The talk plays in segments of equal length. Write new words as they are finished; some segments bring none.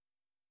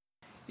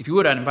If you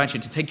would, I'd invite you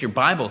to take your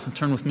Bibles and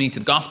turn with me to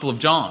the Gospel of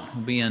John.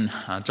 We'll be in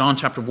John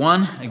chapter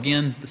 1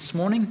 again this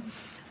morning.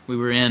 We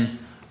were in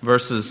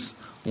verses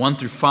 1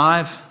 through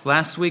 5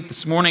 last week.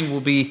 This morning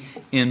we'll be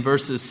in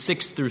verses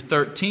 6 through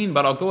 13,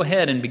 but I'll go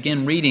ahead and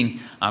begin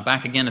reading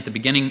back again at the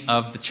beginning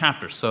of the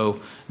chapter.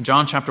 So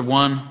John chapter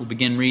 1, we'll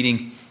begin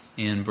reading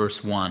in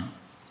verse 1.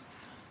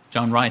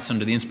 John writes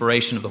under the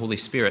inspiration of the Holy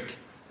Spirit,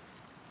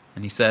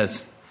 and he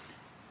says,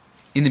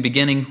 "In the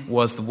beginning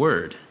was the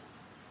Word.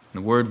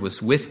 And the Word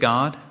was with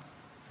God,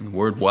 and the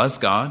Word was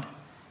God.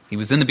 He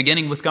was in the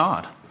beginning with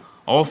God.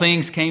 All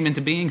things came into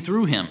being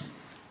through Him,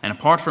 and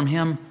apart from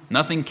Him,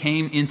 nothing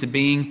came into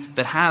being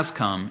that has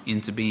come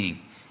into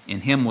being. In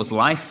Him was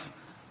life,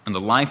 and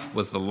the life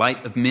was the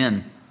light of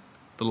men.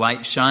 The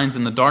light shines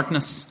in the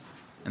darkness,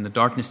 and the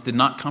darkness did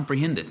not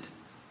comprehend it.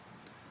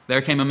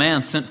 There came a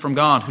man sent from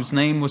God, whose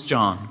name was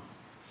John.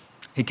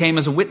 He came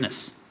as a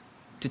witness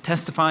to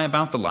testify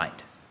about the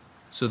light,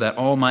 so that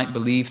all might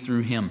believe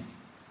through him.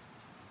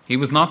 He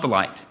was not the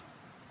light,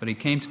 but he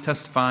came to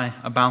testify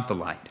about the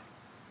light.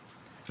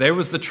 There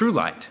was the true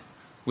light,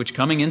 which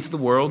coming into the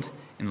world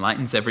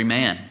enlightens every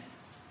man.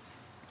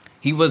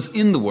 He was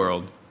in the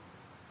world,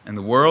 and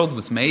the world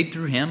was made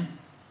through him,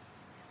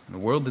 and the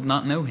world did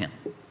not know him.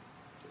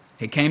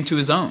 He came to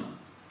his own,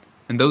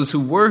 and those who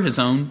were his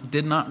own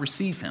did not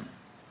receive him.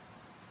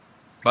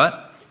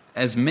 But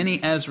as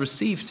many as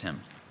received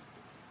him,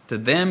 to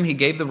them he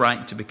gave the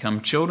right to become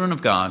children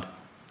of God,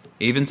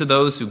 even to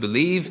those who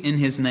believe in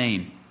his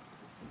name,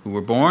 who were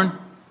born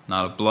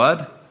not of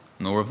blood,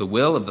 nor of the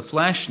will of the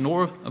flesh,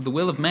 nor of the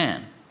will of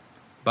man,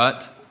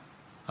 but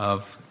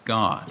of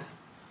God."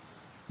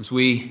 As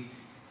we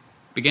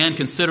began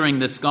considering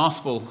this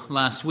gospel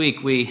last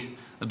week, we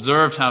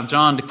observed how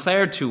John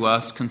declared to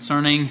us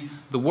concerning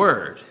the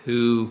Word,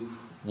 who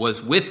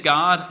was with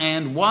God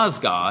and was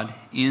God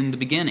in the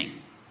beginning.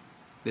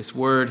 This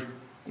Word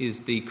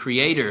is the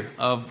creator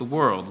of the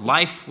world.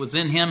 Life was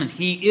in him, and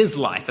he is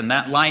life, and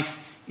that life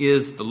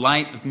is the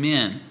light of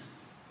men.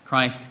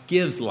 Christ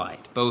gives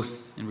light,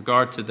 both in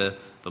regard to the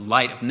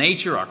light of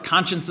nature, our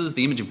consciences,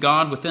 the image of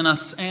God within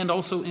us, and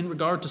also in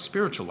regard to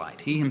spiritual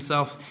light. He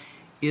himself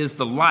is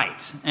the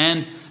light.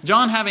 And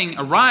John, having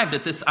arrived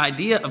at this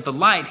idea of the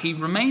light, he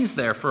remains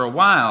there for a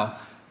while,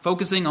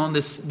 focusing on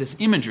this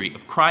imagery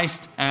of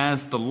Christ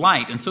as the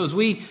light. And so as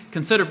we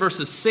consider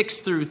verses 6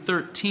 through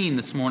 13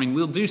 this morning,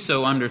 we'll do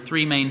so under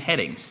three main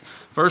headings.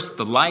 First,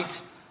 the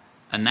light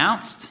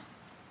announced.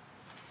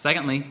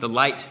 Secondly, the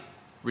light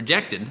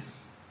rejected.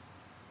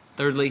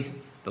 Thirdly,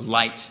 the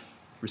light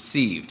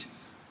received.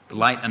 The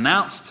light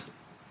announced,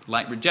 the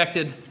light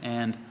rejected,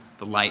 and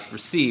the light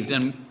received.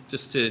 And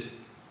just to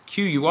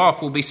cue you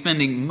off, we'll be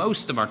spending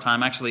most of our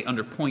time actually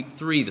under point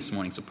 3 this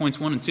morning. So points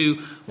 1 and 2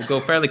 will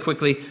go fairly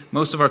quickly.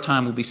 Most of our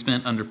time will be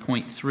spent under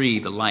point 3,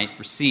 the light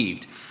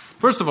received.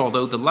 First of all,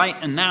 though, the light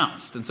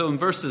announced. And so in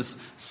verses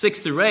 6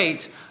 through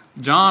 8,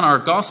 John, our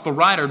gospel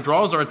writer,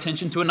 draws our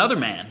attention to another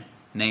man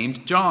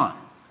named John.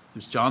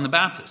 There's John the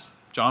Baptist.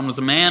 John was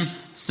a man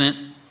sent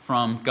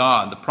from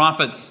God. The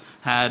prophets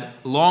had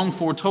long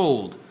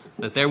foretold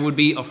that there would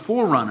be a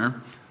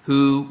forerunner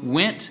who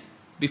went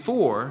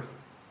before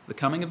the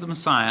coming of the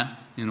Messiah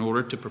in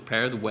order to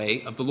prepare the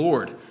way of the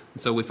Lord.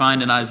 And so we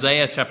find in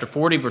Isaiah chapter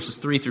 40, verses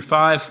 3 through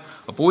 5,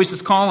 a voice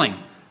is calling,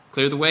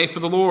 "Clear the way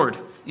for the Lord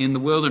in the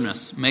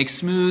wilderness. Make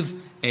smooth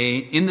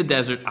in the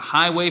desert a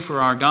highway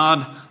for our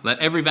God. Let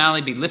every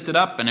valley be lifted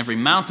up and every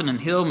mountain and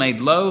hill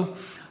made low.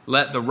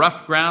 Let the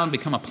rough ground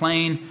become a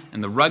plain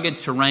and the rugged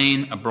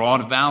terrain a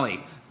broad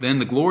valley. Then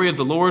the glory of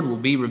the Lord will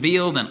be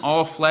revealed, and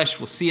all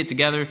flesh will see it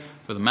together,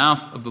 for the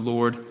mouth of the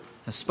Lord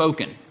has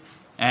spoken."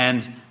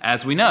 And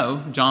as we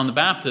know, John the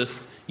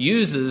Baptist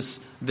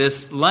uses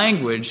this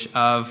language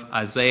of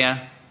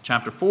Isaiah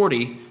chapter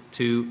 40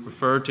 to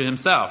refer to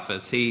himself.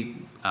 As we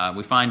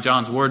find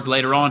John's words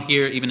later on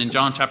here, even in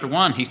John chapter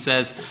 1, he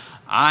says,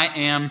 "I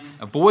am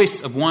a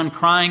voice of one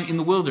crying in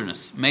the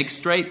wilderness, make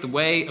straight the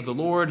way of the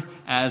Lord,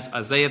 as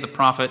Isaiah the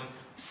prophet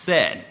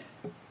said."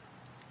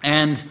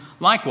 And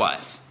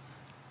likewise,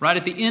 right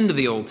at the end of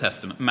the Old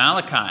Testament,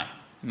 Malachi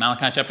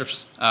chapter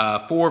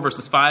 4,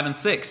 verses 5 and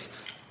 6,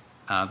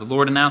 the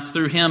Lord announced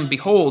through him,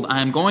 "Behold, I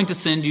am going to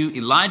send you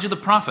Elijah the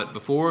prophet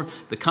before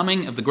the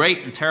coming of the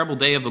great and terrible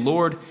day of the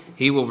Lord.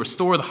 He will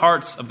restore the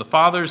hearts of the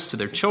fathers to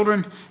their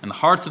children, and the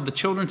hearts of the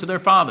children to their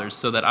fathers,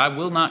 so that I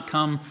will not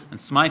come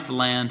and smite the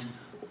land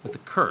with a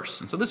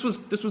curse." And so this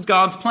was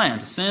God's plan,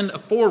 to send a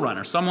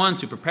forerunner, someone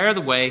to prepare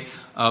the way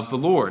of the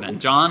Lord. And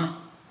John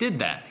did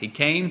that. He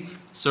came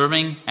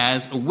serving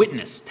as a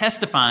witness,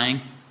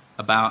 testifying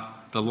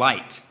about the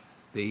light.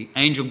 The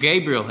angel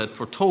Gabriel had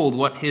foretold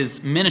what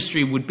his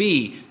ministry would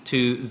be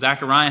to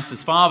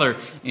Zacharias' father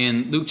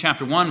in Luke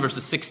chapter 1,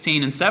 verses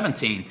 16 and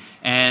 17.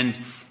 And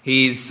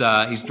he's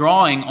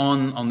drawing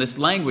on this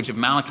language of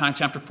Malachi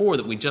chapter 4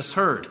 that we just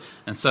heard.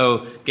 And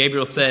so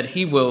Gabriel said,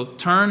 "He will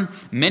turn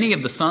many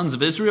of the sons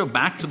of Israel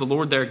back to the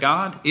Lord their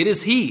God. It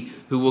is he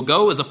who will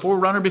go as a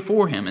forerunner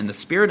before him in the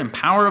spirit and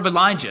power of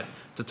Elijah,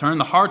 to to turn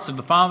the hearts of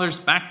the fathers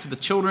back to the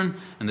children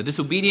and the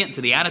disobedient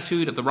to the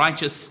attitude of the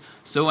righteous,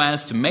 so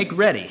as to make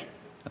ready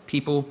a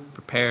people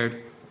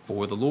prepared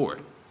for the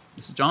Lord.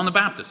 This is John the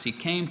Baptist. He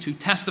came to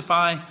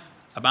testify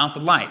about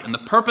the light. And the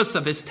purpose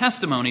of his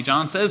testimony,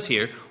 John says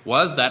here,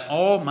 was that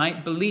all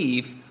might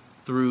believe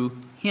through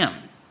him.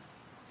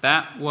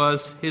 That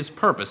was his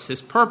purpose.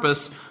 His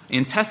purpose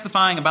in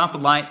testifying about the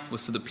light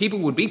was so that people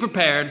would be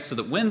prepared, so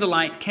that when the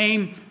light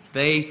came,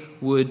 they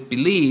would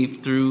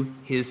believe through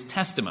his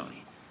testimony.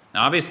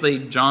 Now, obviously,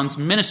 John's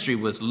ministry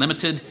was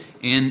limited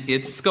in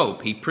its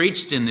scope. He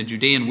preached in the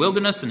Judean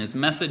wilderness, and his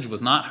message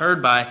was not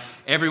heard by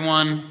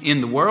everyone in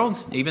the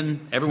world,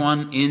 even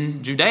everyone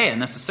in Judea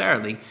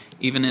necessarily,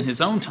 even in his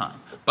own time.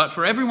 But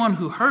for everyone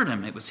who heard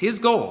him, it was his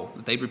goal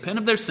that they'd repent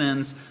of their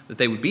sins, that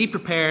they would be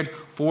prepared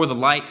for the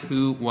light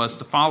who was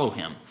to follow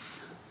him.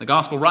 The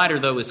gospel writer,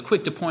 though, is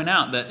quick to point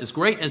out that as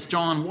great as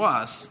John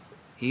was,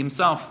 he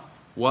himself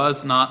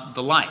was not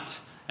the light.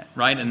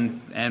 Right,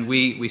 and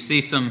we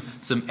see some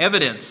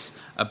evidence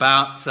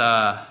about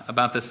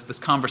this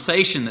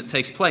conversation that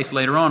takes place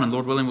later on, and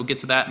Lord willing, we'll get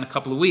to that in a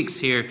couple of weeks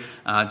here.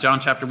 John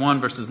chapter 1,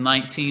 verses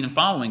 19 and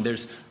following.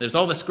 There's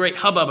all this great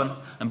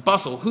hubbub and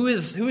bustle. Who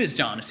is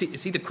John? Is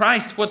he the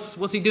Christ?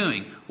 What's he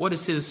doing? What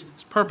is his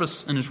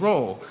purpose and his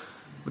role?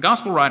 The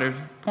gospel writer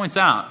points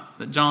out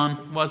that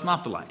John was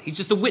not the light. He's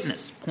just a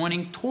witness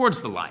pointing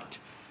towards the light.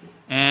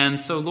 And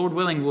so, Lord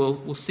willing,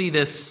 we'll see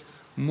this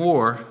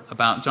more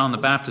about John the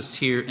Baptist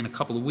here in a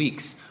couple of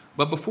weeks.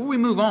 But before we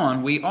move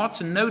on, we ought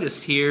to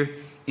notice here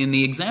in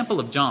the example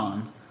of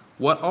John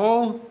what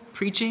all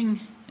preaching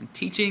and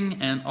teaching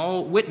and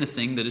all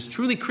witnessing that is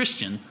truly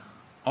Christian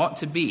ought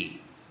to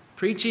be.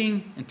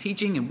 Preaching and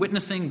teaching and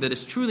witnessing that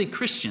is truly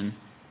Christian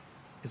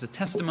is a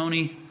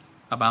testimony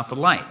about the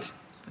light.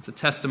 It's a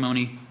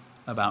testimony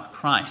about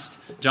Christ.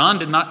 John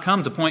did not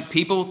come to point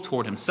people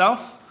toward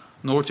himself,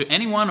 nor to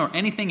anyone or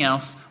anything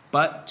else,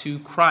 but to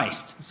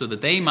Christ, so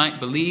that they might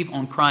believe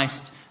on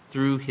Christ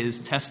through his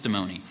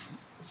testimony.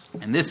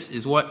 And this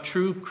is what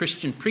true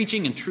Christian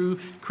preaching and true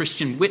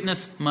Christian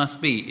witness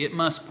must be. It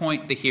must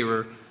point the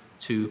hearer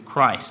to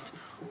Christ.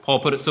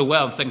 Paul put it so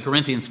well in 2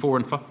 Corinthians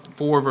 4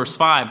 verse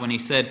 5 when he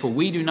said, "For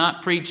we do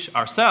not preach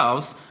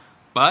ourselves,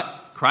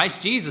 but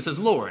Christ Jesus as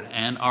Lord,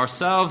 and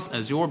ourselves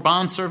as your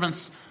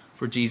bondservants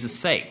for Jesus'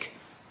 sake."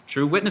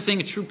 True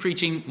witnessing and true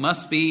preaching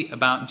must be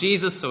about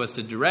Jesus so as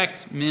to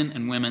direct men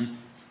and women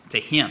to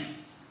him.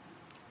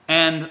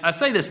 And I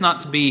say this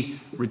not to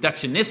be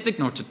reductionistic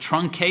nor to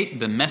truncate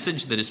the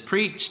message that is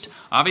preached.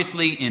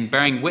 Obviously, in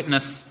bearing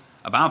witness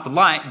about the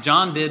light,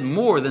 John did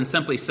more than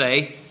simply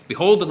say,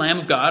 "Behold the Lamb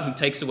of God who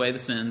takes away the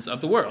sins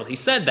of the world." He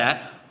said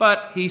that,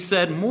 but he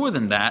said more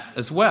than that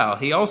as well.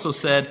 He also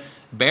said,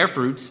 "Bear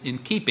fruits in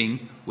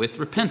keeping with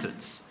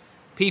repentance."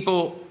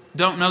 People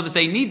don't know that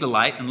they need the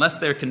light unless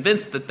they're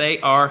convinced that they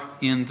are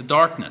in the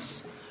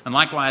darkness. And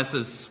likewise,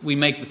 as we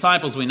make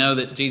disciples, we know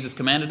that Jesus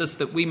commanded us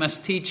that we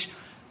must teach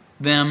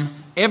them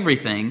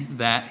everything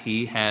that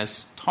he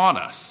has taught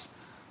us.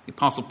 The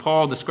Apostle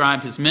Paul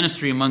described his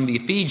ministry among the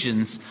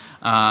Ephesians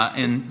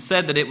and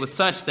said that it was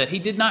such that he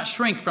did not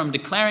shrink from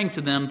declaring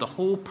to them the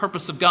whole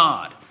purpose of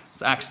God.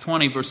 It's Acts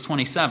 20, verse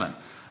 27.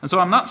 And so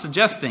I'm not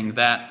suggesting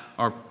that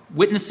our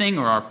witnessing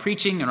or our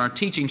preaching and our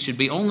teaching should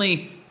be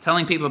only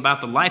telling people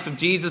about the life of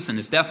Jesus and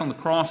his death on the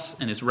cross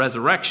and his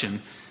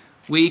resurrection.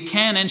 We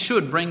can and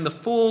should bring the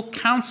full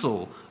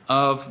counsel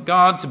of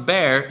God to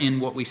bear in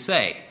what we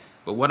say.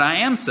 But what I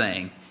am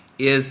saying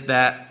is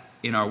that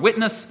in our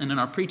witness and in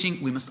our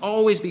preaching, we must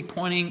always be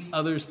pointing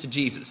others to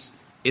Jesus.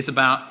 It's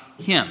about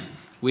him.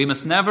 We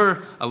must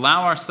never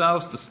allow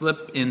ourselves to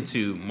slip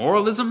into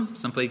moralism,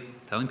 simply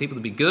telling people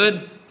to be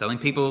good, telling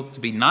people to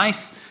be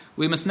nice.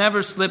 We must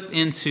never slip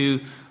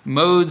into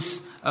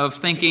modes of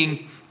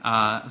thinking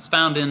as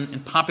found in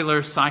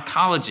popular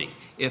psychology.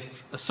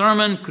 If a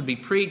sermon could be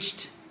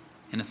preached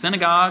in a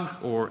synagogue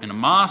or in a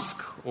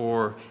mosque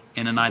or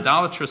in an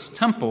idolatrous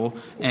temple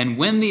and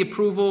win the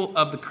approval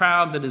of the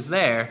crowd that is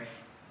there,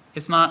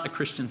 it's not a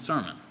Christian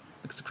sermon.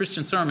 Because a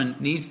Christian sermon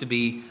needs to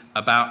be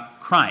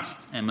about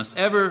Christ and must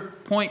ever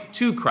point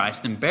to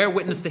Christ and bear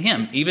witness to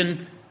him,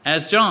 even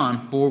as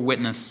John bore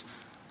witness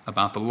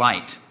about the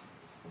light.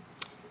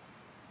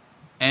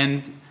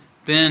 And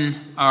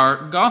then our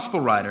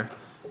gospel writer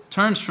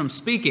turns from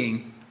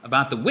speaking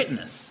about the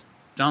witness,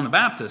 John the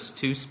Baptist,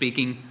 to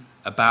speaking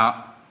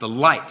about the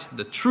light,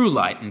 the true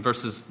light, in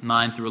verses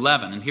 9 through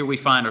 11. And here we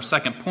find our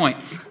second point,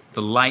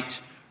 the light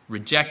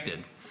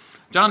rejected.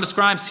 John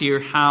describes here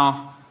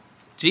how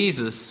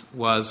Jesus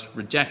was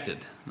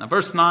rejected. Now,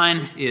 verse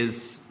 9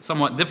 is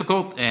somewhat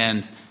difficult,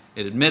 and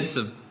it admits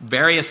of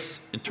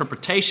various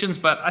interpretations,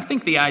 but I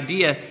think the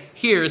idea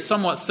here is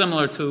somewhat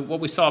similar to what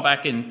we saw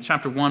back in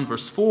chapter 1,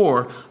 verse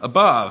 4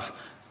 above.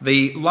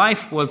 The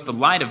life was the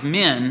light of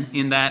men,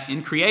 in that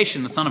in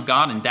creation the Son of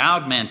God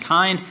endowed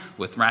mankind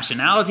with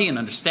rationality and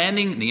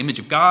understanding, the image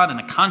of God and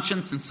a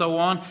conscience and so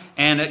on.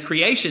 And at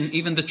creation,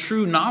 even the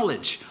true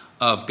knowledge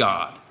of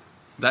God.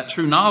 That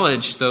true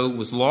knowledge, though,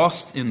 was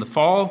lost in the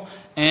fall,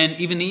 and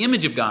even the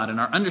image of God and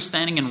our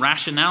understanding and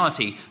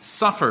rationality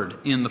suffered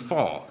in the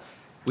fall.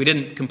 We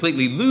didn't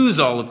completely lose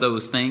all of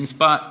those things,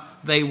 but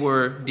they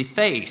were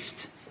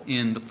defaced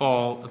in the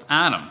fall of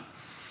Adam.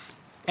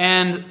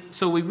 And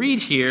so we read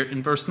here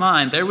in verse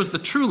 9, there was the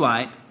true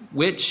light,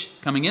 which,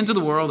 coming into the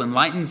world,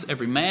 enlightens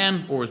every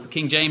man, or as the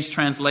King James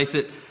translates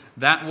it,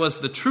 that was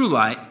the true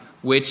light,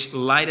 which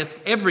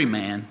lighteth every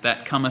man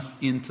that cometh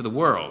into the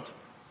world.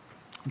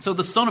 And so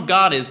the Son of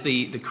God is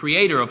the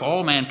creator of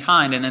all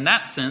mankind, and in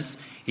that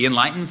sense, he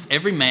enlightens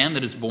every man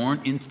that is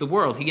born into the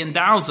world. He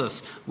endows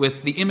us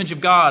with the image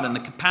of God and the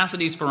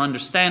capacities for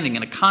understanding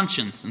and a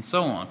conscience and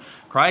so on.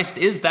 Christ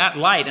is that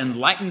light and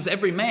lightens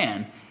every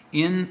man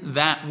in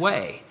that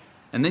way.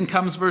 And then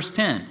comes verse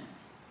 10.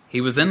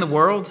 He was in the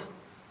world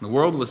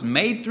was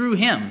made through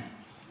him,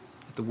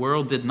 but the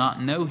world did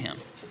not know him.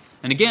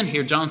 And again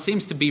here, John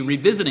seems to be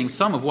revisiting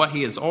some of what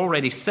he has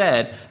already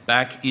said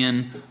back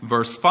in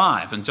verse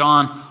 5. And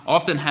John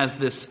often has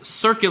this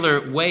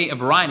circular way of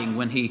writing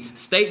when he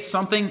states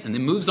something and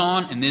then moves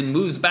on and then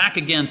moves back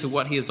again to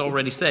what he has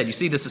already said. You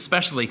see this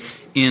especially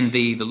in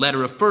the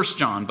letter of 1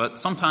 John, but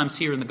sometimes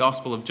here in the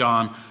Gospel of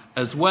John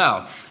as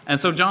well.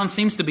 And so John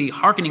seems to be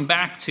hearkening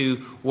back to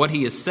what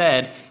he has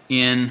said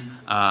in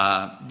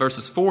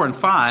verses 4 and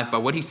 5 by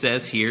what he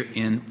says here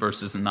in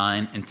verses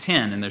 9 and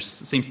 10. And there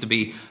seems to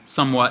be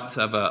somewhat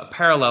of a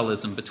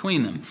parallelism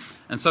between them.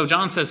 And so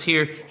John says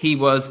here, he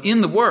was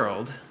in the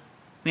world.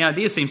 The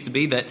idea seems to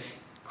be that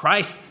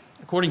Christ,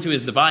 according to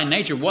his divine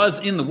nature, was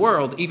in the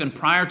world even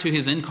prior to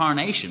his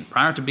incarnation,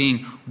 prior to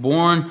being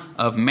born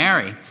of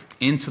Mary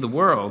into the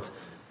world.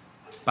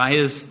 By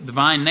his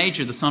divine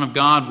nature, the Son of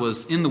God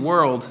was in the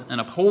world and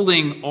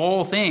upholding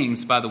all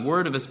things by the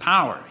word of his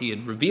power. He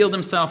had revealed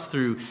himself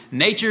through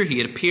nature. He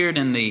had appeared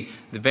in the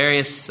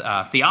various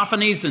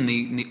theophanies in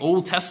the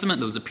Old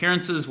Testament, those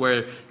appearances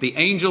where the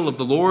angel of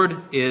the Lord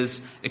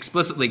is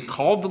explicitly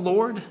called the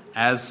Lord,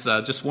 as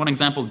just one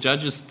example,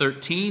 Judges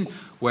 13,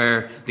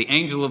 where the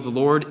angel of the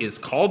Lord is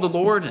called the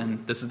Lord,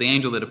 and this is the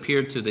angel that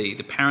appeared to the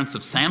parents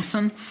of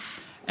Samson.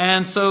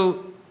 And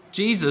so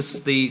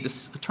Jesus, the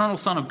eternal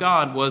Son of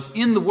God, was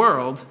in the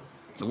world.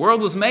 The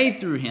world was made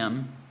through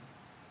him,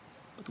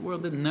 but the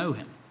world didn't know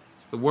him.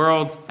 The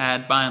world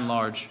had, by and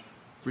large,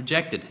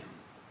 rejected him.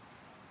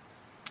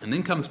 And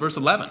then comes verse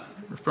 11,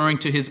 referring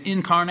to his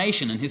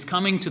incarnation and his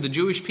coming to the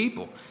Jewish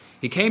people.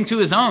 He came to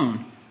his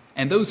own,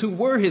 and those who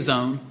were his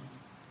own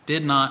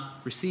did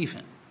not receive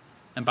him.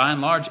 And by and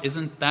large,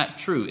 isn't that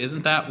true?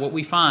 Isn't that what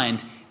we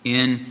find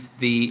in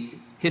the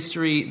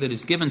history that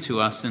is given to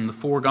us in the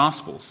four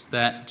Gospels,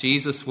 that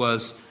Jesus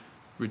was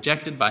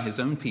rejected by his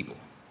own people?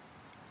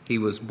 He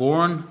was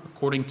born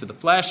according to the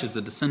flesh as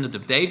a descendant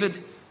of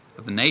David,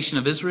 of the nation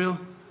of Israel,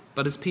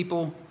 but his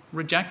people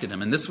rejected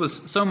him. And this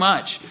was so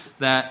much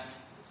that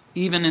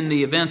even in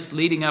the events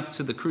leading up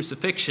to the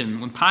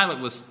crucifixion, when Pilate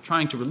was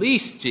trying to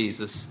release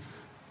Jesus,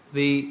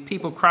 the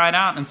people cried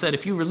out and said,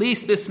 "If you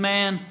release this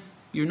man,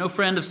 you're no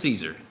friend of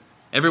Caesar.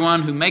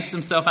 Everyone who makes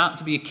himself out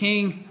to be a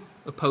king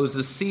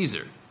opposes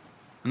Caesar."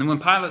 And then when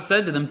Pilate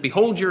said to them,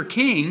 "Behold your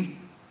king,"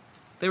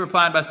 they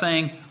replied by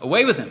saying,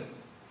 "Away with him,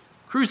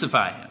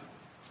 crucify him."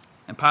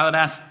 And Pilate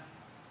asked,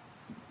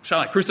 "Shall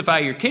I crucify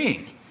your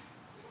king?"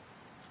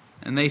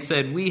 And they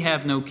said, "We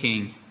have no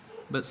king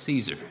but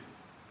Caesar."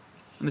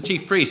 And the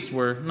chief priests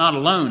were not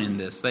alone in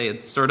this. They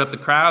had stirred up the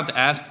crowd to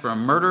ask for a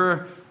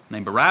murderer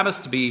named Barabbas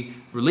to be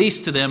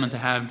released to them and to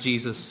have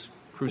Jesus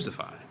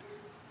crucified.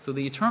 So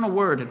the eternal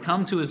word had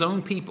come to his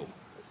own people,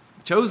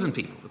 the chosen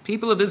people, the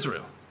people of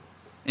Israel,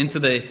 into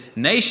the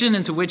nation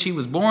into which he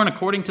was born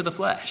according to the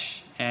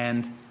flesh,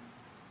 and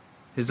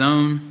his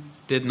own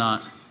did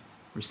not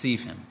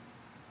receive him.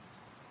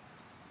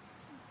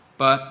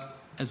 But,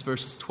 as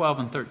verses 12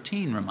 and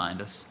 13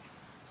 remind us,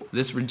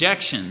 this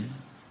rejection,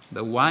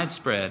 though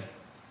widespread,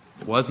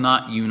 was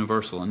not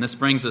universal. And this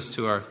brings us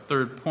to our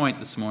third point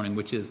this morning,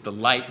 which is the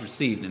light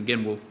received. And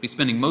again, we'll be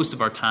spending most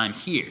of our time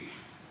here.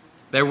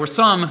 There were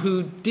some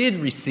who did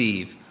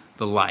receive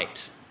the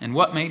light, and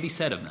what may be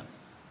said of them?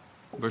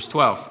 Verse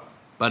 12,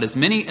 "But as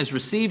many as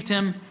received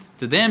him,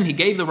 to them he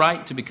gave the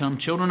right to become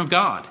children of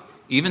God,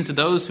 even to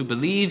those who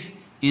believe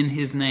in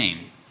his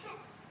name."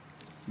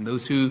 And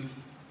those who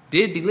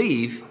did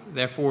believe,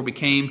 therefore,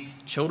 became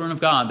children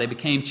of God. They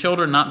became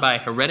children not by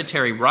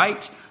hereditary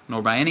right,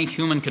 nor by any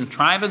human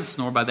contrivance,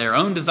 nor by their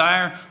own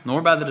desire,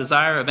 nor by the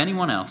desire of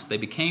anyone else. They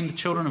became the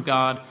children of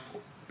God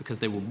because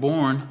they were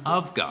born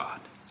of God.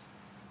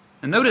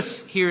 And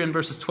notice here in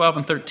verses 12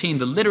 and 13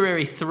 the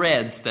literary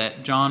threads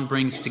that John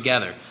brings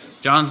together.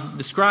 John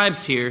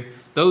describes here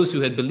those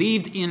who had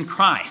believed in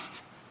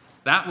Christ.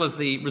 That was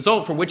the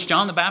result for which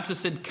John the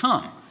Baptist had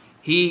come.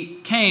 He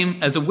came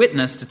as a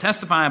witness to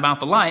testify about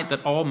the light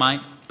that all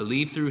might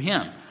believe through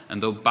him.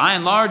 And though by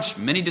and large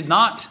many did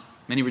not,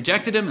 many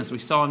rejected him, as we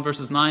saw in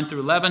verses 9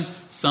 through 11,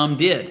 some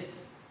did.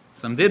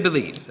 Some did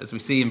believe, as we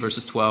see in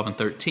verses 12 and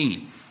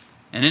 13.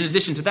 And in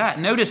addition to that,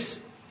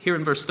 notice here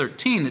in verse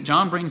 13 that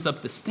John brings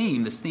up this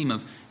theme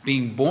of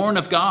being born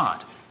of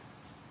God,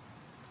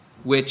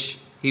 which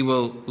he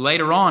will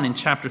later on in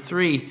chapter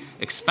 3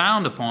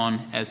 expound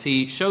upon as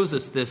he shows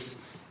us this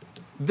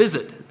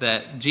visit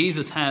that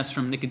Jesus has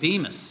from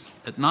Nicodemus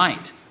at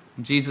night.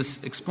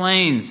 Jesus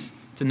explains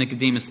to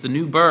Nicodemus the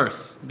new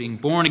birth, being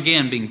born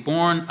again, being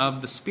born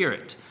of the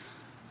Spirit.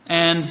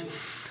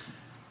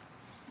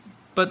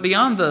 But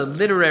beyond the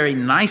literary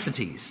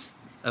niceties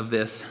of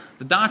this,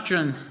 the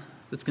doctrine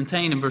that's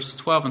contained in verses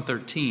 12 and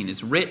 13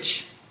 is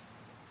rich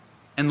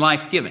and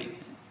life-giving.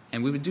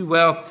 And we would do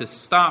well to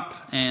stop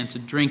and to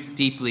drink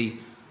deeply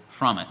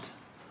from it.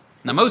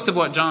 Now, most of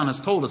what John has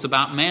told us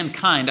about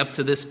mankind up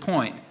to this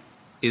point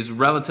is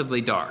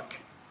relatively dark.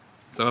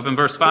 So up in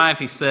verse 5,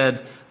 he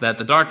said that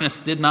the darkness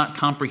did not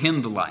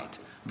comprehend the light.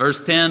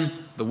 Verse 10,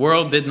 the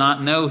world did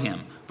not know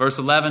him. Verse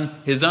 11,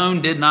 his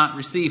own did not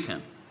receive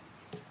him.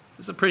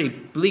 It's a pretty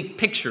bleak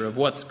picture of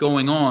what's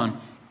going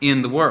on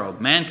in the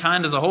world.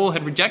 Mankind as a whole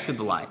had rejected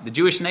the light. The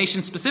Jewish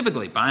nation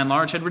specifically, by and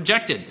large, had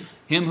rejected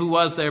him who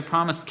was their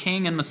promised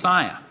king and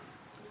Messiah.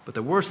 But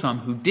there were some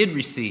who did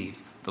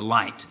receive the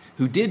light,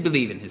 who did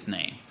believe in his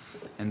name.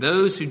 And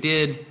those who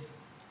did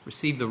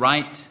receive the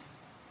right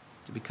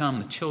to become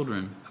the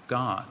children of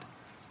God.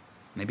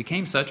 And they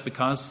became such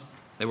because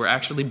they were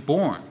actually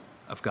born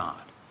of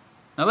God.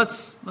 Now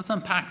let's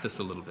unpack this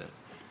a little bit.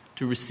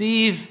 To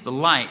receive the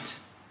light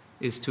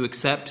is to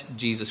accept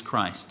Jesus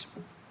Christ.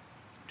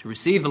 To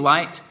receive the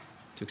light,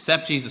 to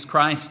accept Jesus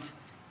Christ,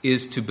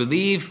 is to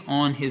believe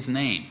on his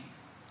name.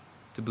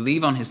 To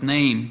believe on his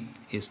name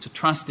is to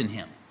trust in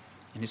him,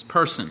 in his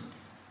person,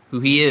 who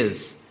he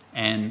is,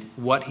 and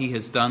what he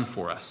has done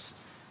for us.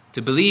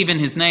 To believe in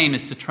his name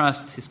is to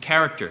trust his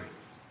character,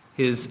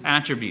 his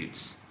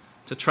attributes,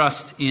 to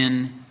trust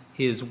in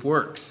his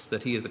works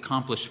that he has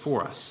accomplished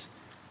for us.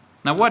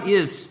 Now, what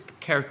is the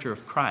character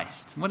of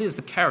Christ? What is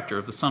the character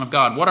of the Son of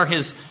God? What are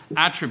his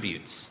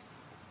attributes?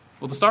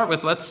 Well, to start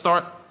with, let's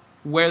start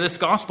where this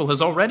gospel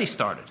has already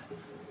started,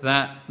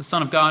 that the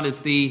Son of God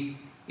is the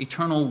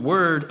eternal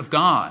Word of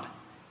God.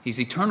 He's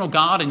eternal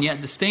God and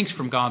yet distinct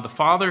from God the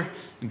Father.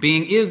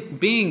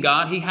 Being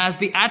God, he has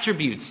the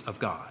attributes of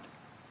God.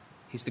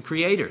 He's the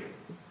Creator.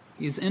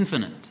 He is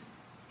infinite.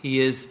 He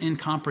is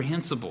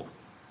incomprehensible.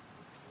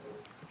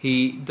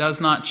 He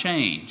does not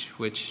change,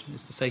 which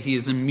is to say he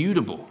is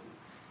immutable.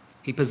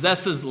 He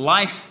possesses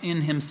life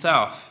in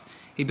himself.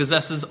 He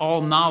possesses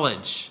all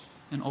knowledge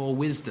and all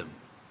wisdom.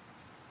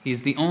 He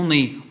is the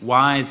only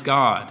wise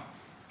God.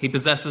 He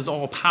possesses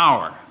all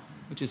power,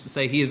 which is to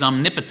say he is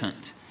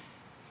omnipotent.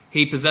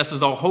 He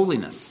possesses all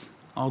holiness,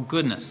 all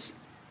goodness.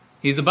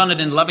 He is abundant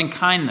in loving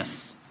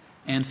kindness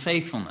and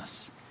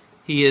faithfulness.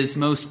 He is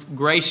most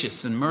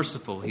gracious and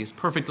merciful. He is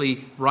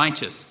perfectly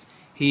righteous.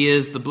 He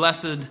is the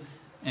blessed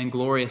and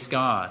glorious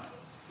God.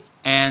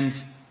 And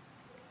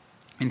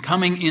in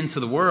coming into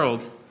the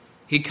world,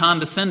 he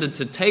condescended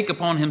to take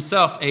upon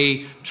himself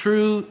a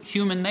true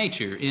human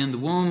nature in the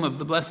womb of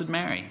the Blessed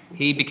Mary.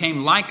 He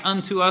became like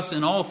unto us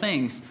in all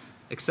things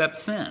except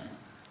sin.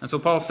 And so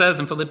Paul says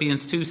in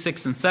Philippians 2,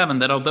 6, and 7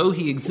 that although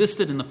he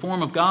existed in the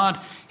form of God,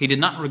 he did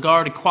not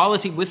regard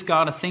equality with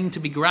God a thing to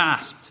be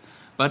grasped,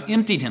 but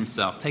emptied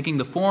himself, taking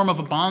the form of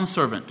a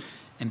bondservant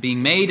and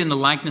being made in the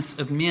likeness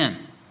of men.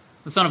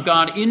 The Son of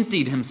God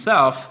emptied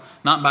himself,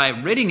 not by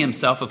ridding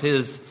himself of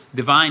his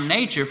divine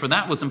nature, for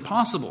that was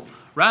impossible.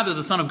 Rather,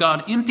 the Son of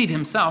God emptied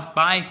himself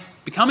by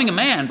becoming a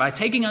man, by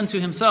taking unto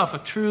himself a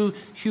true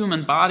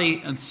human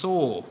body and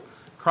soul.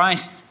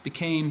 Christ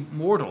became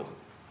mortal,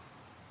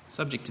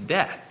 subject to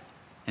death.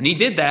 And he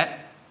did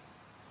that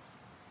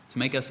to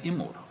make us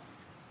immortal,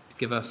 to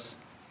give us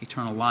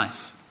eternal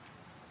life.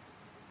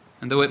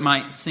 And though it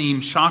might seem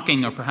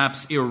shocking or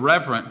perhaps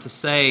irreverent to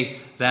say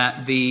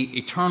that the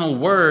eternal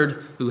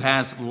Word, who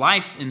has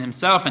life in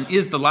himself and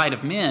is the light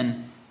of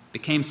men,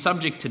 became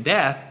subject to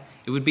death,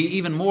 it would be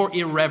even more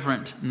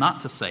irreverent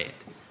not to say it,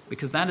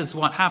 because that is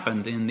what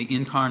happened in the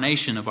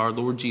incarnation of our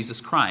Lord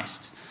Jesus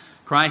Christ.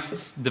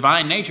 Christ's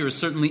divine nature is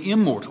certainly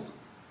immortal,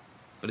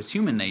 but his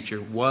human nature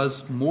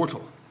was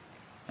mortal.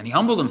 And he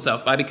humbled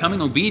himself by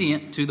becoming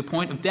obedient to the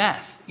point of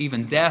death,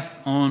 even death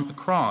on a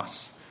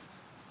cross.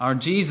 Our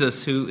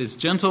Jesus, who is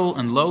gentle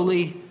and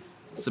lowly,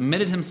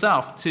 submitted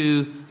himself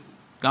to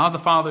God the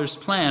Father's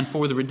plan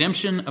for the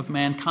redemption of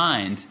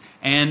mankind.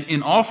 And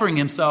in offering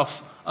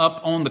himself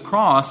up on the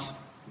cross,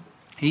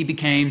 he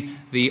became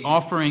the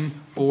offering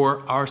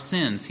for our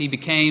sins. He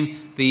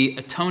became the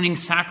atoning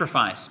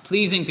sacrifice,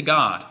 pleasing to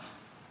God.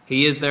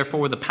 He is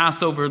therefore the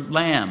Passover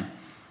lamb,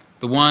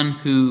 the one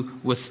who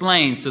was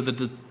slain so that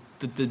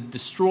the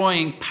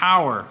destroying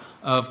power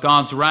of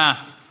God's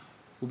wrath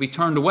will be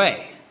turned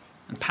away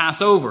and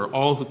pass over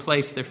all who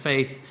place their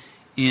faith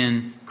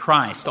in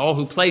Christ, all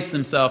who place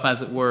themselves,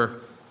 as it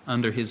were,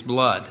 under his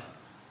blood.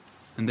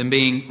 And then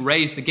being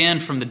raised again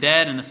from the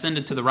dead and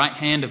ascended to the right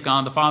hand of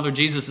God the Father,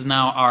 Jesus is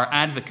now our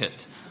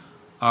advocate,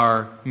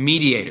 our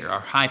mediator, our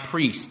high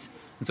priest.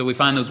 And so we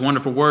find those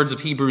wonderful words of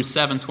Hebrews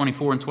 7,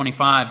 24 and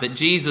 25, that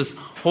Jesus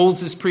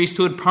holds his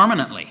priesthood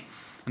permanently.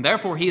 And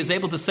therefore he is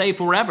able to save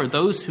forever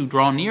those who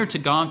draw near to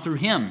God through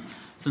him,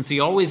 since he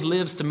always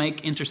lives to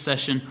make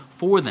intercession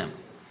for them.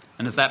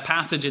 And as that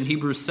passage in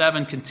Hebrews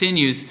 7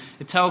 continues,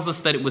 it tells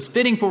us that it was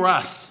fitting for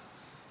us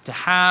to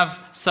have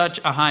such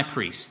a high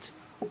priest,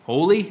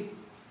 holy,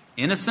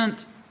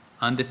 innocent,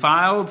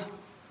 undefiled,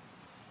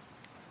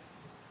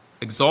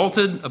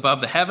 exalted above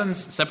the heavens,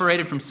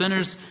 separated from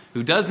sinners,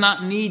 who does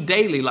not need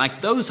daily,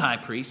 like those high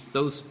priests,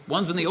 those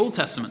ones in the Old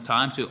Testament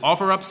time, to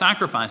offer up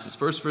sacrifices,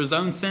 first for his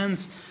own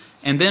sins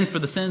and then for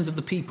the sins of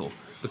the people,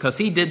 because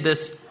he did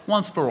this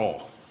once for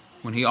all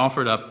when he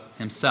offered up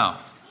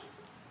himself.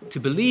 To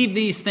believe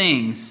these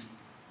things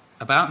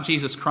about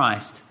Jesus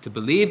Christ, to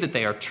believe that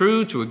they are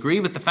true, to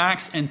agree with the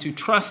facts, and to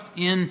trust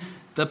in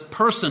the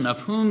person of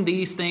whom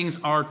these things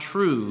are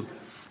true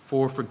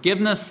for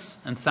forgiveness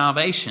and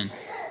salvation.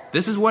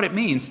 This is what it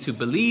means to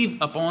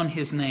believe upon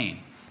his name,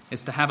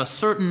 is to have a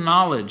certain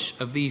knowledge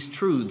of these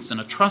truths and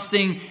a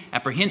trusting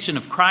apprehension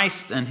of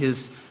Christ and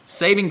his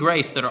saving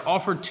grace that are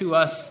offered to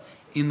us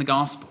in the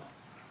gospel.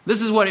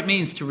 This is what it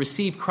means to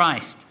receive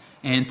Christ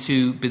and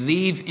to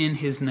believe in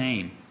his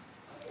name.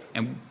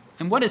 And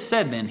what is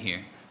said then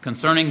here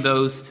concerning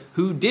those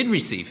who did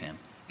receive him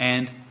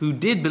and who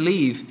did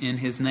believe in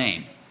his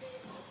name?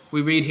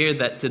 We read here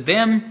that to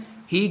them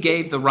he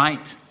gave the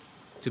right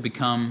to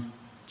become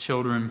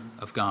children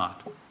of God.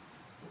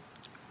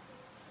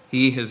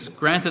 He has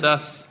granted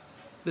us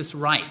this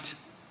right,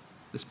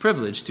 this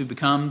privilege to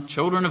become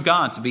children of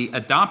God, to be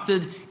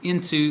adopted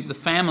into the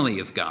family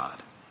of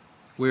God.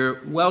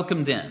 We're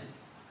welcomed in.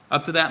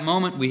 Up to that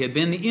moment, we had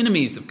been the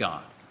enemies of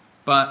God.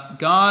 But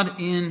God,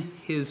 in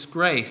his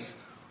grace,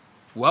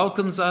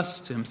 welcomes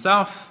us to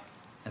himself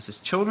as his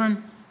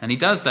children, and he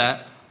does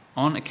that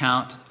on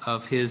account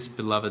of his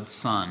beloved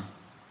Son.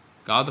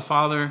 God the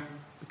Father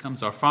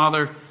becomes our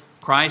Father.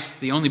 Christ,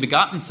 the only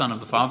begotten Son of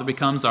the Father,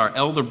 becomes our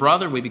elder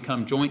brother. We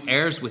become joint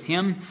heirs with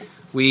him.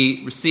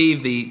 We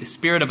receive the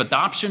spirit of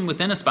adoption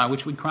within us by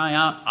which we cry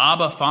out,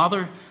 Abba,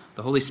 Father.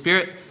 The Holy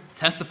Spirit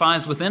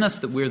testifies within us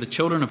that we're the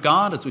children of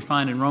God, as we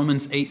find in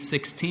Romans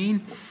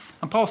 8:16.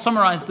 And Paul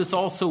summarized this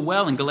all so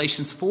well in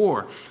Galatians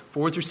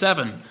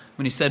 4:4-7,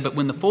 when he said, "But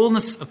when the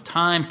fullness of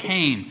time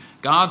came,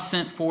 God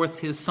sent forth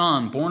his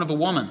Son, born of a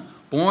woman,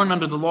 born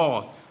under the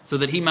law, so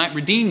that he might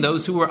redeem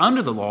those who were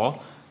under the law,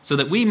 so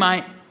that we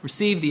might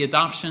receive the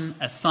adoption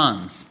as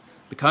sons.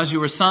 Because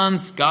you are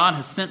sons, God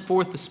has sent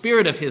forth the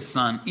Spirit of his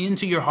Son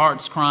into your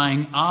hearts,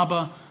 crying,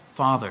 Abba,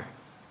 Father.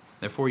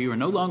 Therefore you are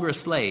no longer a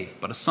slave,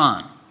 but a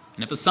son.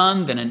 And if a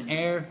son, then an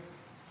heir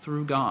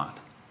through God."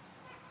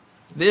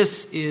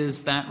 This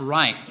is that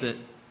right that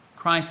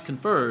Christ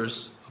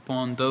confers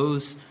upon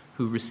those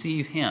who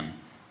receive him.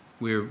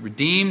 We're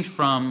redeemed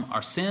from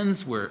our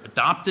sins. We're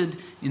adopted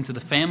into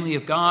the family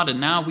of God. And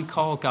now we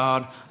call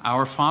God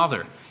our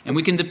Father. And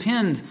we can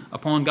depend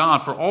upon God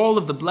for all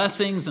of the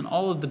blessings and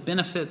all of the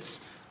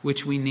benefits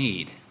which we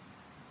need.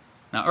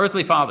 Now,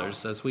 earthly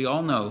fathers, as we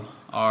all know,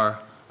 are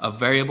of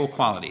variable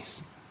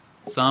qualities.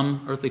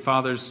 Some earthly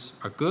fathers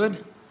are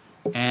good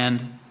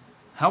and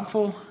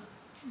helpful.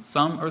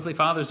 Some earthly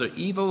fathers are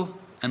evil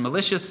and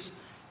malicious.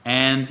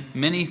 And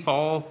many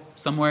fall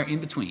somewhere in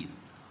between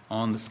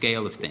on the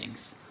scale of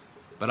things.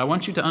 But I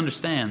want you to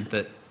understand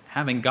that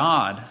having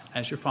God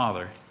as your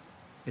father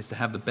is to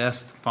have the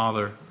best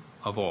father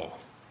of all.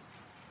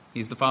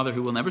 He's the Father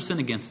who will never sin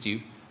against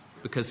you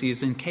because he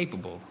is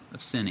incapable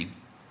of sinning.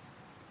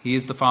 He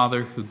is the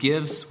Father who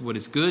gives what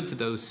is good to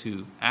those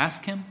who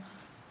ask him.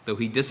 Though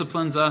he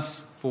disciplines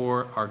us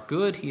for our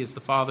good, he is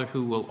the Father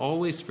who will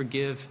always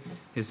forgive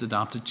his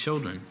adopted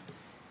children.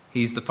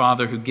 He's the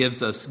Father who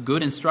gives us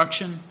good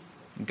instruction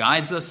and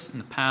guides us in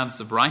the paths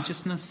of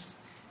righteousness.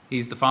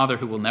 He's the Father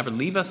who will never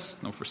leave us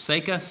nor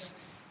forsake us.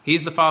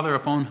 He's the Father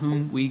upon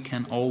whom we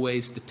can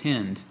always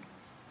depend.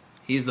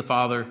 He's the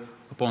Father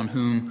upon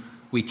whom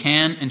we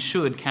can and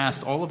should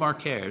cast all of our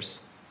cares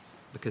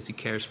because he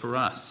cares for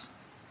us.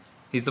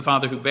 He's the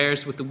Father who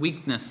bears with the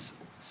weakness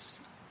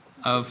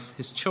of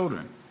his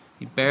children.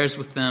 He bears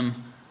with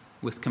them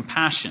with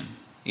compassion,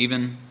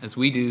 even as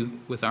we do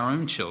with our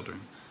own children.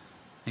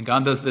 And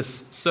God does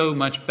this so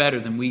much better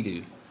than we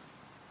do.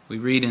 We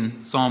read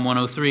in Psalm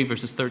 103,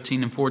 verses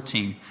 13 and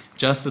 14,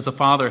 "Just as a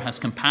father has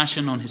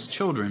compassion on his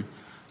children,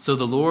 so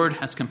the Lord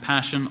has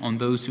compassion on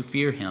those who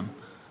fear him.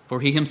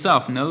 For he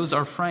himself knows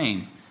our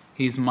frame.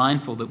 He is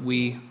mindful that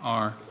we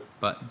are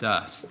but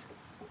dust."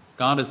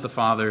 God is the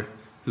Father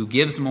who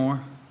gives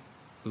more,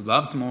 who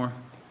loves more,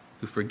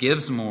 who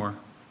forgives more,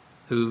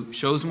 who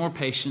shows more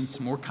patience,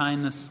 more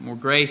kindness, more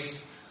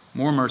grace,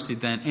 more mercy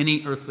than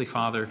any earthly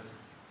father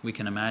we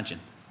can imagine.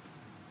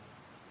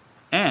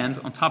 And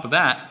on top of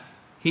that,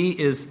 he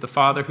is the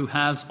Father who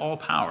has all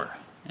power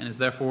and is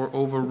therefore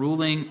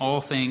overruling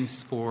all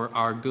things for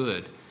our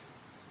good.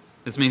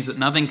 This means that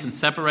nothing can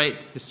separate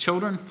his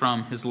children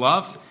from his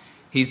love.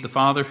 He's the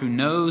Father who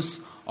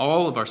knows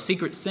all of our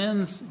secret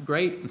sins,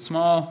 great and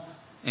small,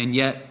 and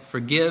yet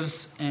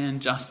forgives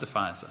and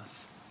justifies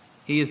us.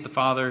 He is the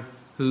Father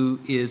who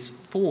is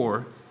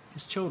for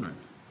his children.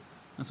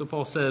 That's what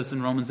Paul says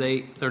in Romans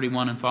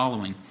 8:31 and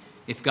following.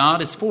 "If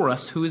God is for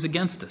us, who is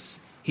against us?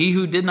 He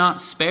who did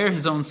not spare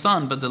his own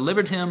Son, but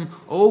delivered him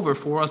over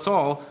for us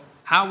all,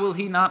 how will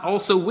he not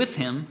also with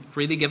him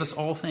freely give us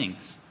all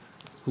things?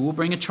 Who will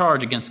bring a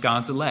charge against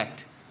God's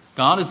elect?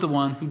 God is the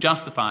one who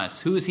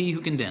justifies. Who is he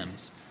who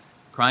condemns?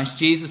 Christ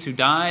Jesus, who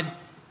died,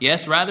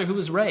 yes, rather, who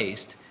was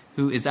raised,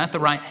 who is at the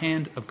right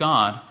hand of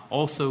God,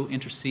 also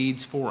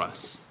intercedes for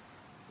us.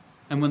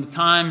 And when the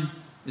time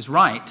is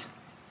right,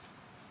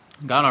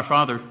 God our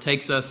Father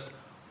takes us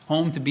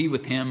home to be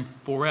with him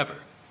forever.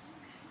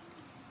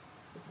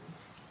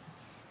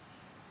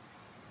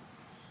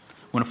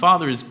 When a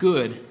father is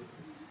good,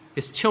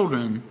 his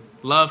children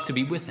love to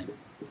be with him.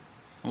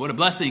 And what a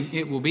blessing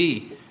it will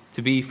be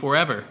to be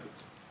forever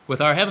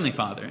with our Heavenly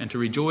Father and to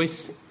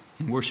rejoice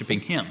in worshiping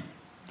him.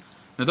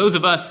 Now, those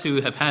of us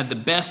who have had the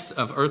best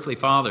of earthly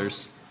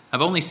fathers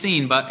have only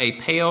seen but a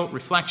pale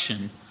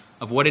reflection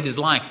of what it is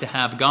like to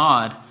have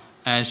God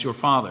as your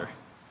Father.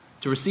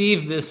 To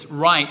receive this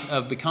right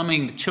of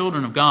becoming the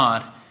children of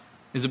God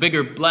is a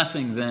bigger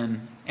blessing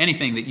than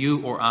anything that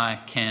you or I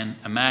can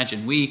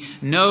imagine. We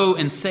know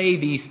and say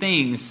these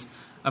things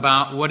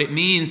about what it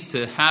means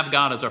to have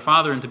God as our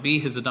Father and to be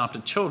his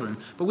adopted children,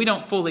 but we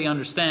don't fully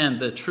understand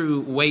the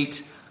true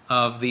weight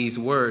of these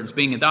words.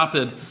 Being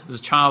adopted as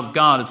a child of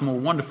God is more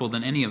wonderful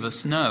than any of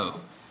us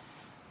know.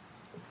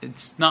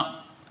 It's no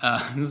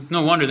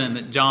wonder then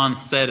that John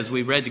said, as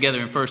we read together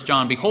in 1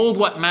 John, "Behold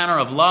what manner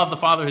of love the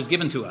Father has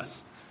given to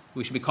us.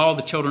 We should be called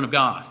the children of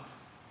God."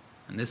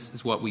 And this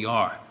is what we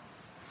are.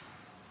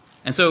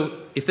 And so,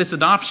 if this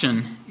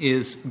adoption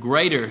is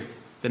greater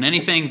than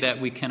anything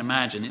that we can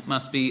imagine, it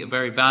must be a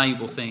very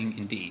valuable thing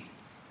indeed.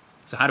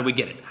 So how do we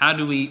get it? How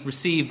do we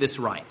receive this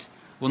right?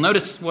 Well,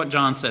 notice what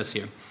John says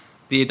here.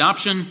 The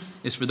adoption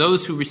is for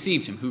those who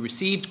received him, who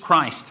received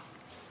Christ,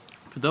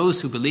 for those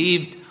who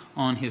believed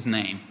on his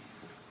name.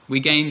 We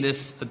gain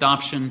this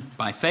adoption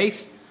by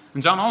faith.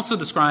 And John also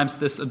describes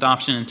this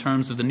adoption in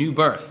terms of the new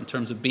birth, in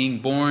terms of being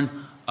born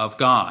of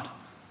God.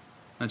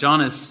 Now,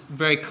 John is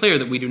very clear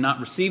that we do not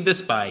receive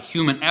this by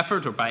human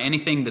effort or by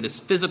anything that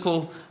is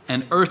physical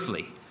and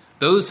earthly.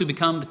 Those who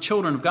become the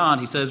children of God,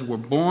 he says, were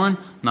born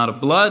not of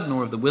blood,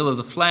 nor of the will of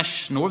the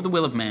flesh, nor of the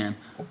will of man,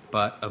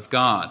 but of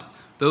God.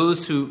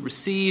 Those who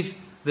receive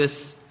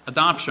this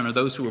adoption are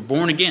those who are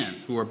born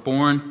again, who are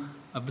born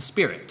of the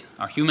Spirit.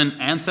 Our human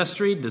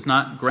ancestry does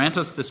not grant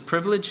us this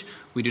privilege.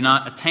 We do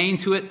not attain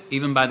to it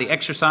even by the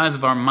exercise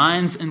of our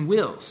minds and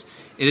wills.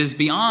 It is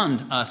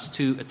beyond us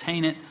to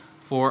attain it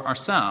for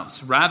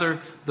ourselves. Rather,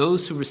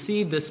 those who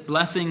receive this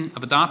blessing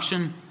of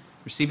adoption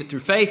receive it through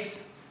faith,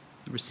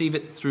 receive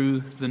it through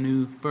the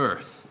new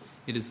birth.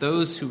 It is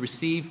those who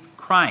receive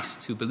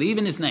Christ, who believe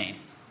in his name,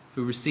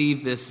 who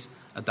receive this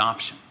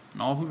adoption.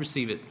 And all who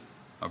receive it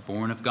are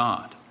born of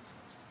God.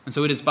 And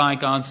so it is by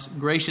God's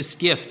gracious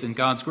gift and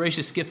God's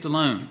gracious gift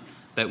alone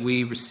that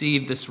we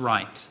receive this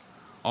right.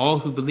 All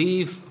who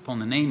believe upon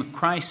the name of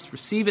Christ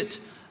receive it,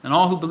 and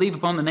all who believe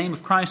upon the name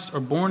of Christ are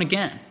born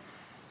again.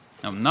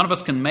 Now, none of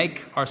us can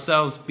make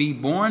ourselves be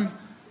born.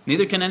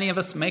 Neither can any of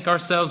us make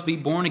ourselves be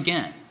born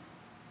again.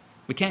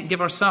 We can't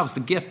give ourselves the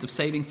gift of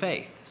saving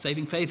faith.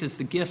 Saving faith is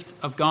the gift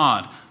of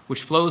God,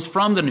 which flows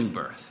from the new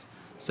birth.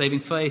 Saving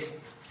faith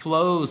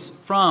flows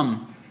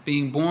from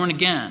being born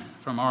again,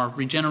 from our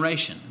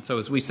regeneration. So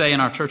as we say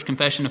in our church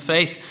confession of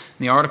faith,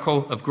 in the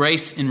article of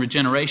grace in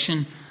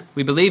regeneration,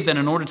 we believe that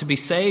in order to be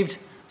saved,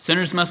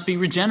 sinners must be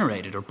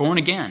regenerated or born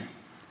again.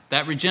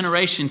 That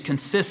regeneration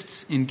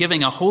consists in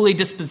giving a holy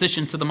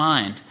disposition to the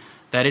mind,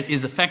 that it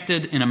is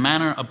effected in a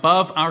manner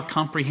above our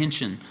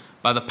comprehension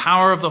by the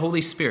power of the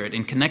Holy Spirit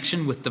in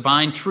connection with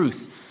divine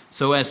truth,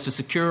 so as to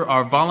secure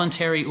our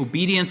voluntary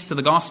obedience to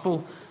the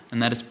gospel,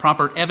 and that its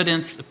proper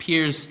evidence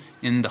appears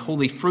in the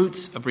holy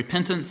fruits of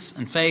repentance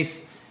and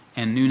faith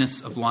and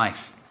newness of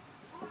life.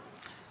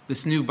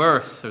 This new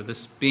birth, or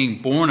this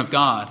being born of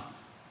God,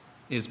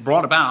 is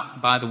brought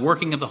about by the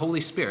working of the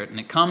Holy Spirit, and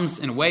it comes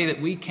in a way that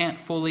we can't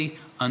fully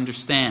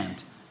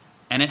understand.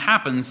 And it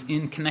happens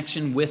in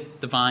connection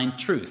with divine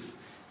truth.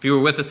 If you were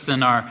with us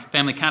in our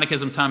family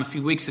catechism time a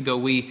few weeks ago,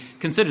 we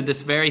considered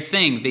this very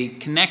thing, the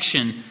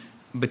connection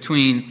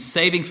between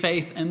saving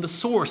faith and the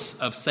source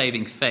of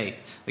saving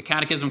faith. The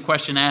catechism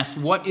question asked,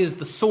 what is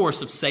the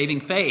source of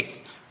saving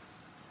faith?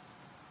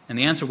 And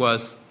the answer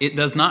was, it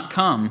does not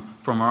come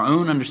from our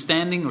own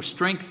understanding or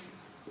strength,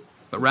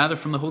 but rather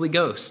from the Holy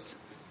Ghost,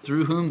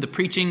 through whom the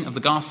preaching of the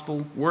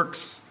gospel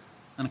works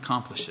and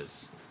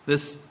accomplishes.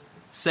 This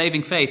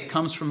saving faith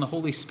comes from the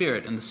Holy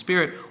Spirit, and the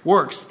Spirit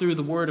works through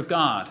the Word of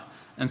God.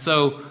 And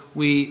so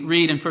we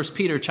read in 1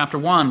 Peter chapter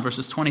 1,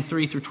 verses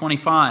 23 through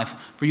 25,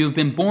 "For you have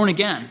been born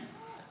again,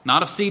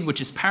 not of seed which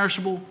is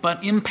perishable,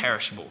 but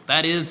imperishable.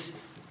 That is,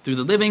 through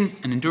the living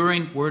and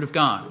enduring Word of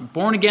God."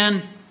 Born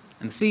again,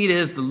 and the seed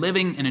is the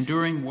living and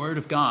enduring Word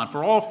of God.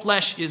 "For all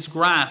flesh is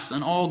grass,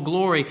 and all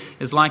glory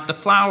is like the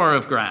flower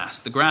of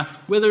grass. The grass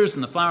withers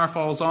and the flower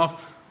falls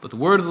off, but the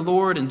word of the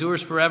Lord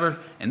endures forever.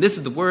 And this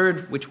is the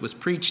word which was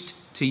preached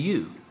to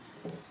you."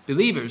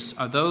 Believers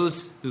are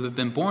those who have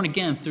been born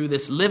again through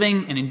this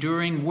living and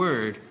enduring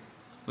word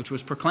which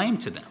was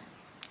proclaimed to them.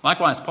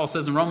 Likewise, Paul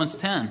says in Romans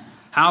 10,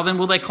 "How then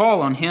will they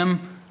call on him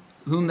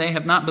whom they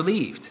have not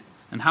believed?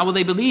 And how will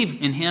they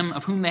believe in him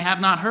of whom they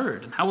have not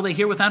heard? And how will they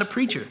hear without a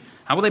preacher?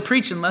 How will they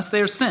preach unless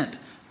they are sent?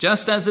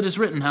 Just as it is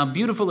written, how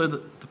beautiful are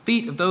the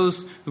feet of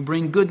those who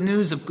bring good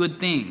news of good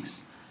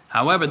things.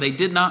 However, they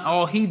did not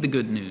all heed the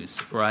good news.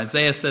 For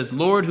Isaiah says,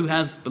 Lord, who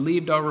has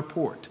believed our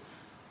report?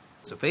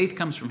 So faith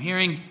comes from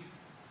hearing,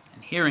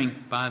 and hearing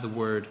by the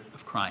word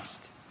of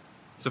Christ.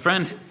 So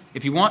friend,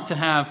 if you want to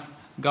have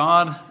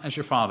God as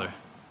your Father,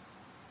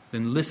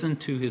 then listen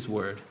to His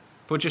word.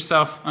 Put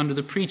yourself under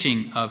the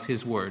preaching of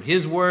His word.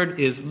 His word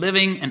is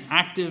living and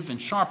active and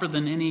sharper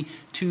than any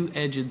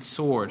two-edged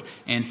sword.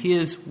 And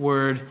His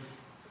word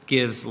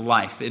gives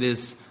life. It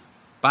is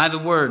by the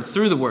word,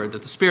 through the word,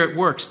 that the Spirit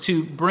works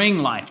to bring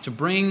life, to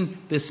bring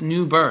this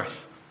new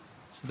birth,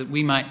 so that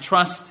we might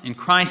trust in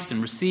Christ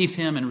and receive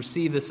Him and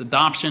receive this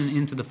adoption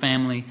into the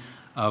family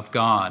of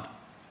God.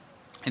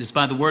 It is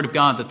by the Word of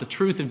God that the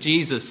truth of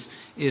Jesus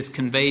is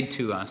conveyed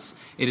to us.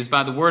 It is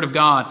by the Word of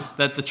God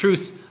that the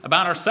truth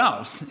about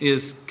ourselves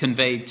is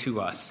conveyed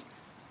to us.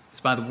 It's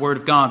by the Word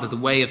of God that the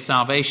way of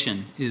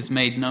salvation is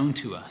made known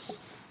to us.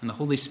 And the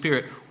Holy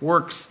Spirit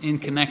works in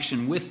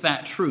connection with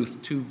that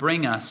truth to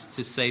bring us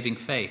to saving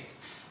faith.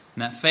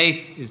 And that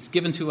faith is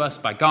given to us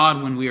by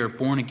God when we are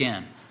born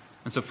again.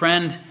 And so,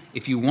 friend,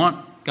 if you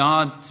want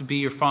God to be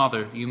your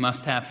Father, you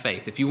must have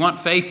faith. If you want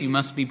faith, you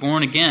must be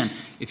born again.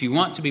 If you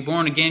want to be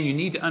born again, you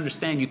need to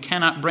understand you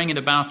cannot bring it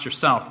about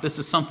yourself. This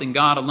is something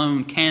God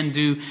alone can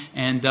do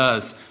and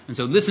does. And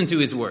so listen to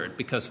His word,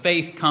 because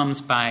faith comes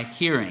by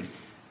hearing.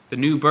 The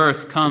new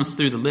birth comes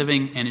through the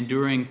living and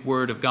enduring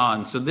word of God.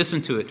 And so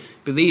listen to it,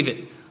 believe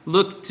it.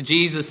 Look to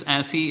Jesus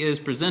as He is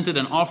presented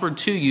and offered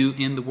to you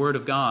in the word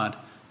of God.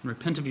 And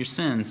repent of your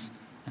sins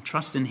and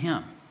trust in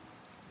Him.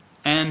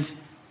 And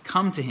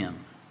come to Him.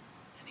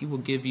 He will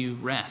give you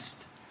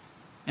rest.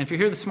 And if you're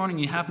here this morning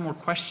and you have more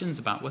questions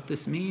about what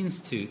this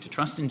means to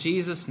trust in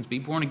Jesus and to be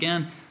born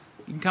again,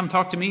 you can come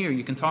talk to me, or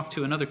you can talk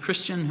to another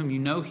Christian whom you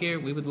know here.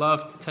 We would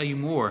love to tell you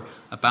more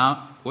about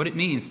what it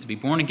means to be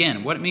born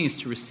again, what it means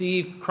to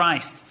receive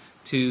Christ,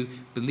 to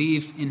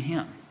believe in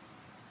Him.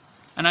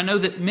 And I know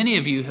that many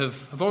of you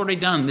have already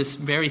done this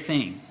very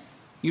thing.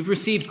 You've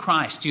received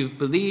Christ. You've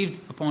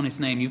believed upon His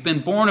name. You've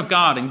been born of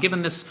God and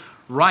given this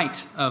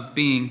right of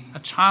being a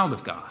child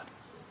of God.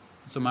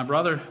 So my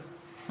brother,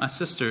 my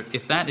sister,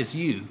 if that is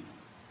you,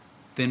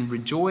 then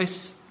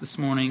rejoice this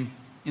morning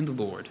in the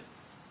Lord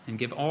and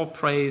give all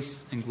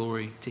praise and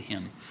glory to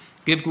Him.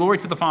 Give glory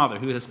to the Father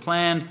who has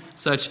planned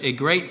such a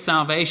great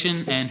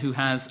salvation and who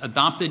has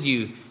adopted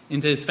you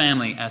into His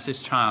family as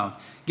His child.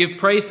 Give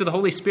praise to the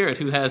Holy Spirit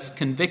who has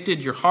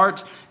convicted your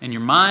heart and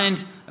your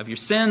mind of your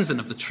sins and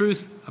of the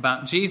truth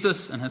about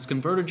Jesus and has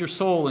converted your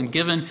soul and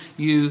given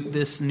you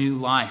this new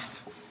life.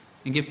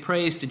 And give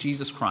praise to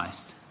Jesus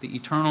Christ, the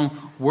eternal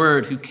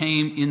Word who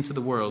came into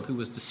the world, who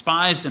was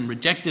despised and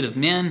rejected of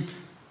men,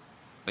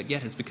 but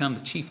yet has become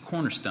the chief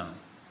cornerstone.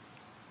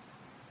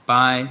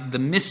 By the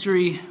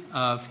mystery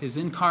of His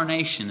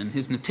incarnation and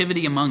His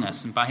nativity among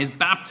us, and by His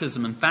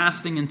baptism and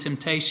fasting and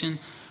temptation,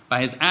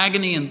 by His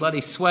agony and bloody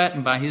sweat,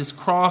 and by His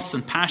cross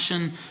and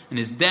passion, and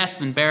His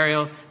death and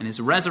burial, and His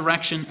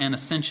resurrection and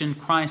ascension,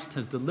 Christ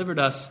has delivered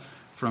us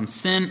from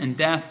sin and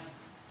death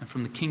and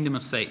from the kingdom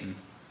of Satan.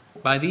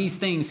 By these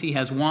things He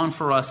has won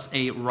for us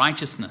a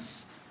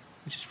righteousness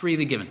which is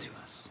freely given to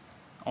us,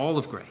 all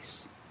of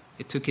grace.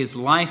 It took His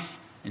life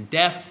and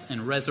death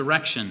and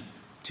resurrection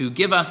to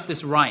give us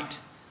this right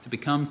to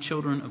become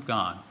children of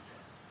God.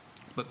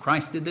 But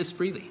Christ did this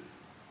freely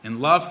in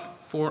love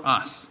for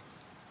us.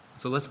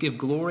 So let's give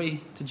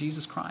glory to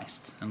Jesus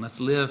Christ, and let's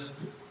live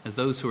as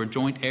those who are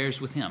joint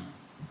heirs with Him.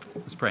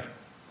 Let's pray.